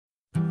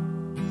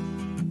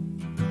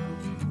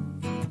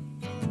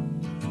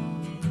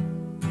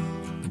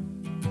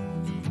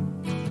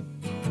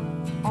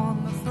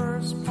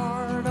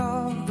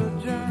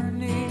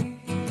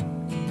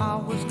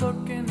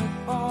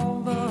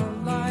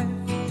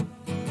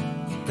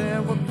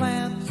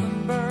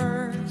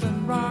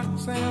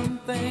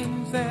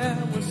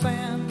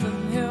sand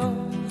and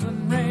hills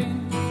and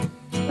rain.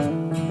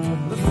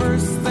 The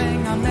first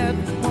thing I met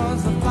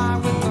was a fly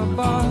with a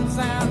buzz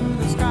and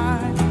the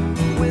sky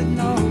with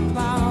no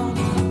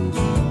clouds.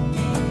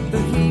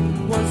 The heat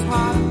was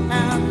hot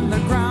and the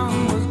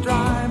ground was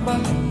dry,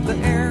 but the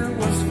air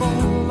was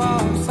full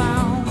of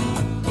sound.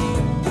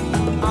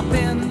 I've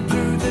been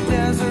through the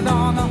desert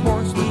on a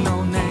horse with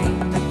no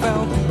name. It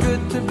felt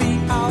good to be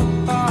out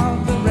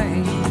of the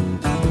rain.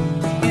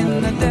 In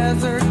the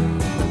desert,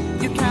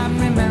 you can't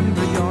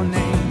remember your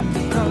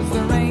name, 'cause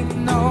there ain't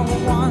no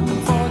one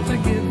for to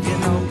give you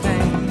no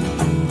pain.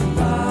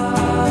 La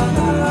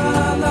la la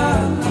la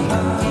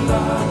la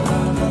la la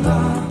la la.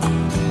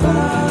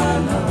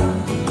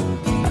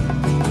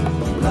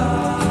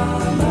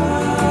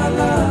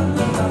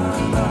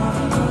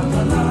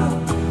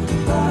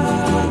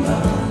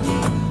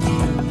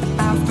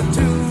 After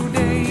 2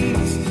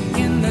 days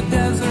in the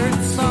desert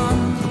sun,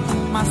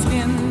 my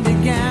skin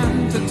began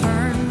to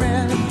turn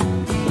red.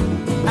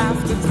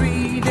 After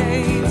 3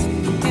 days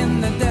in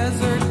the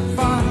desert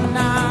fun,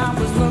 I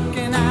was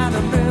looking at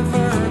a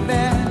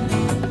riverbed,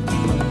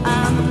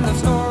 and the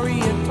story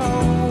it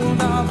told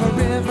of a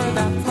river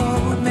that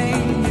flowed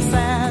made me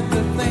sad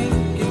to think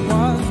it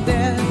was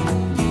dead.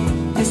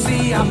 You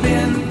see, I've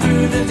been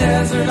through the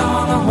desert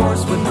on a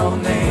horse with no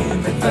name.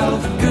 It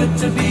felt good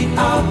to be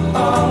out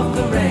of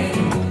the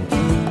rain.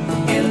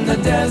 In the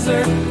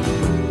desert,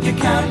 you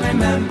can't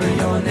remember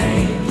your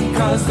name,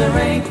 'cause there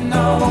ain't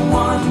no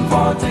one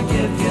for to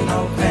give you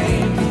no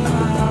pain. La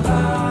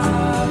la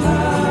la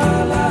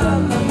la la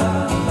la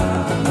la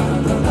la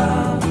la la.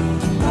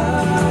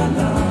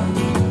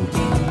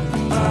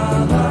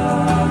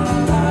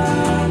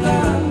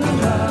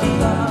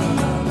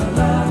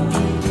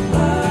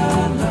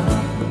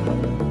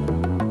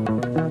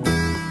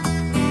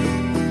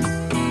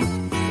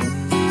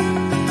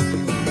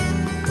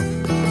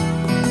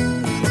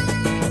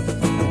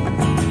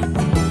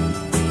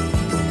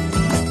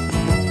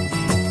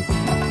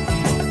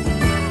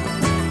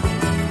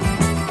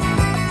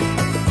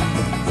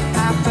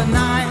 After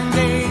 9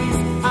 days,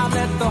 I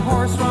let the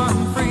horse run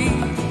free,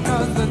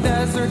 'cause the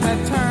desert had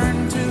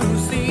turned to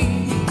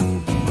sea.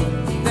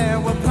 There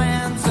were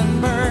plants and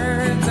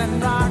birds and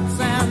rocks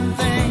and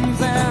things.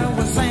 There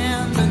was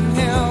sand and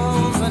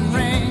hills and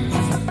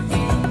rings.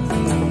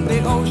 The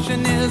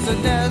ocean is a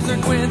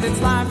desert with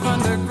its life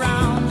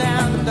underground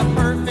and a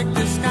perfect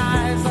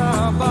disguise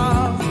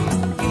above.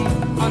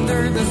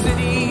 Under the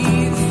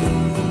cities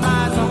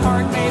lies a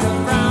heart made of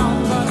brown,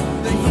 but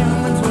the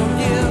humans will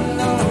give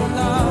no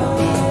love.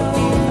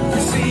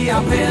 You see,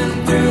 I've been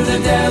through the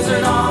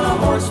desert on a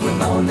horse with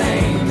no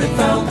name. It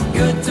felt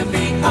good to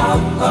be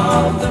out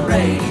of the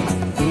rain.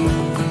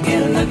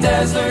 In the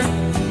desert,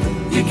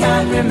 you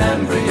can't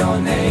remember your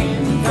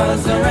name,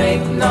 'cause there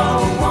ain't no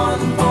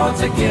one for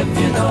to give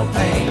you no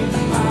pain.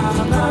 La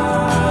la la.